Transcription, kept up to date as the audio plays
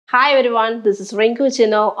Hi everyone, this is Rinku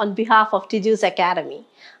Chino on behalf of Tiju's Academy.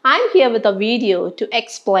 I'm here with a video to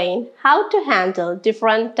explain how to handle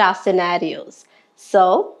different task scenarios.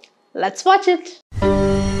 So, let's watch it.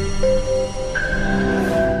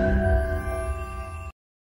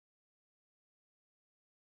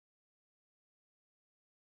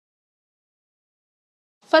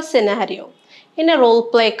 First scenario. In a role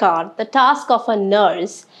play card, the task of a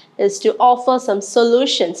nurse is to offer some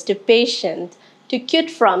solutions to patient to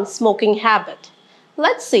quit from smoking habit.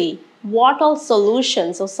 Let's see what all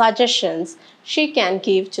solutions or suggestions she can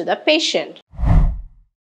give to the patient.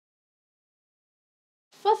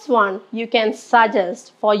 First one, you can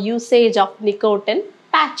suggest for usage of nicotine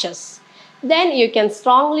patches. Then you can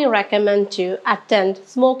strongly recommend to attend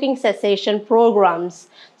smoking cessation programs.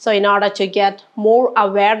 So in order to get more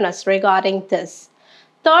awareness regarding this.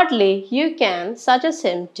 Thirdly, you can suggest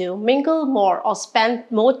him to mingle more or spend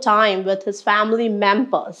more time with his family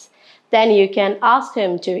members. Then you can ask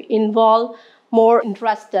him to involve more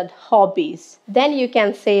interested hobbies. Then you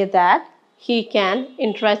can say that he can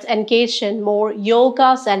engage in more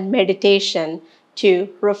yogas and meditation to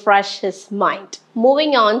refresh his mind.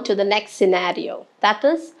 Moving on to the next scenario, that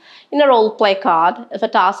is, in a role play card, if a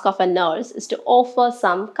task of a nurse is to offer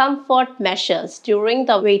some comfort measures during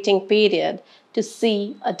the waiting period to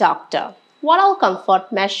see a doctor. What all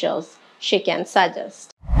comfort measures she can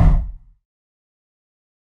suggest?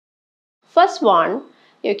 First one,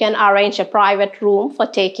 you can arrange a private room for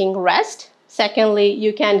taking rest. Secondly,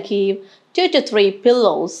 you can give 2 to 3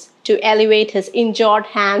 pillows to elevate his injured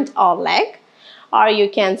hand or leg. Or you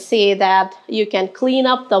can say that you can clean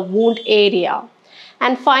up the wound area.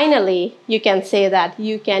 And finally, you can say that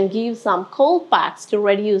you can give some cold packs to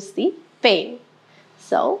reduce the pain.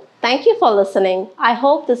 So, thank you for listening. I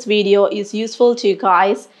hope this video is useful to you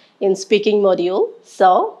guys in speaking module.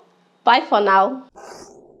 So, bye for now.